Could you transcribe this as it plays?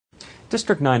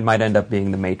District 9 might end up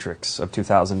being The Matrix of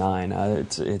 2009.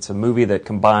 It's a movie that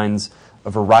combines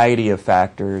a variety of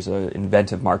factors, an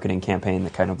inventive marketing campaign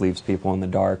that kind of leaves people in the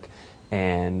dark,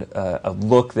 and a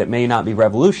look that may not be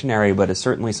revolutionary, but is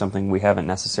certainly something we haven't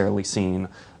necessarily seen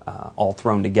all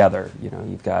thrown together. You know,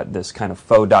 you've got this kind of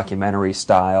faux documentary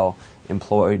style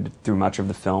employed through much of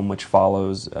the film, which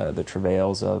follows the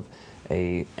travails of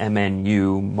a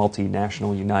MNU,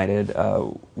 Multinational United,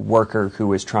 worker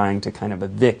who is trying to kind of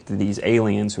evict these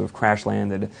aliens who have crash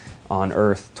landed on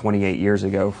Earth 28 years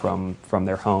ago from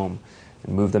their home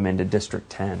and move them into District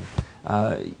 10.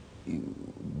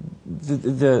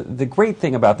 The great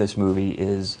thing about this movie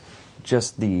is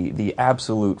just the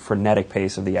absolute frenetic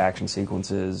pace of the action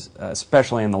sequences,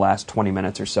 especially in the last 20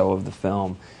 minutes or so of the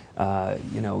film.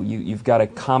 You've got a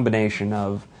combination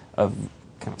of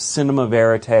kind of cinema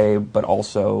verite, but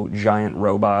also giant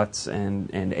robots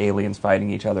and aliens fighting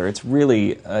each other. It's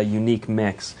really a unique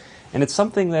mix, and it's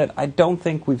something that I don't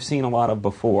think we've seen a lot of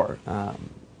before.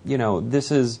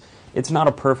 It's not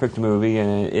a perfect movie,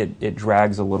 and it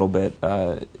drags a little bit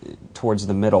towards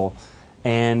the middle,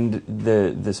 and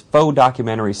this faux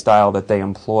documentary style that they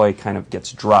employ kind of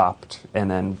gets dropped and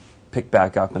then picked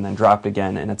back up and then dropped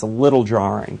again, and it's a little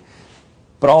jarring.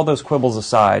 But all those quibbles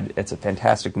aside, it's a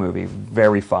fantastic movie,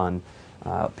 very fun.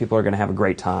 People are going to have a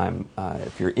great time.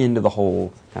 If you're into the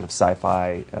whole kind of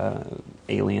sci-fi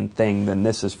alien thing, then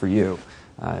this is for you.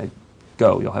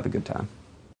 Go, you'll have a good time.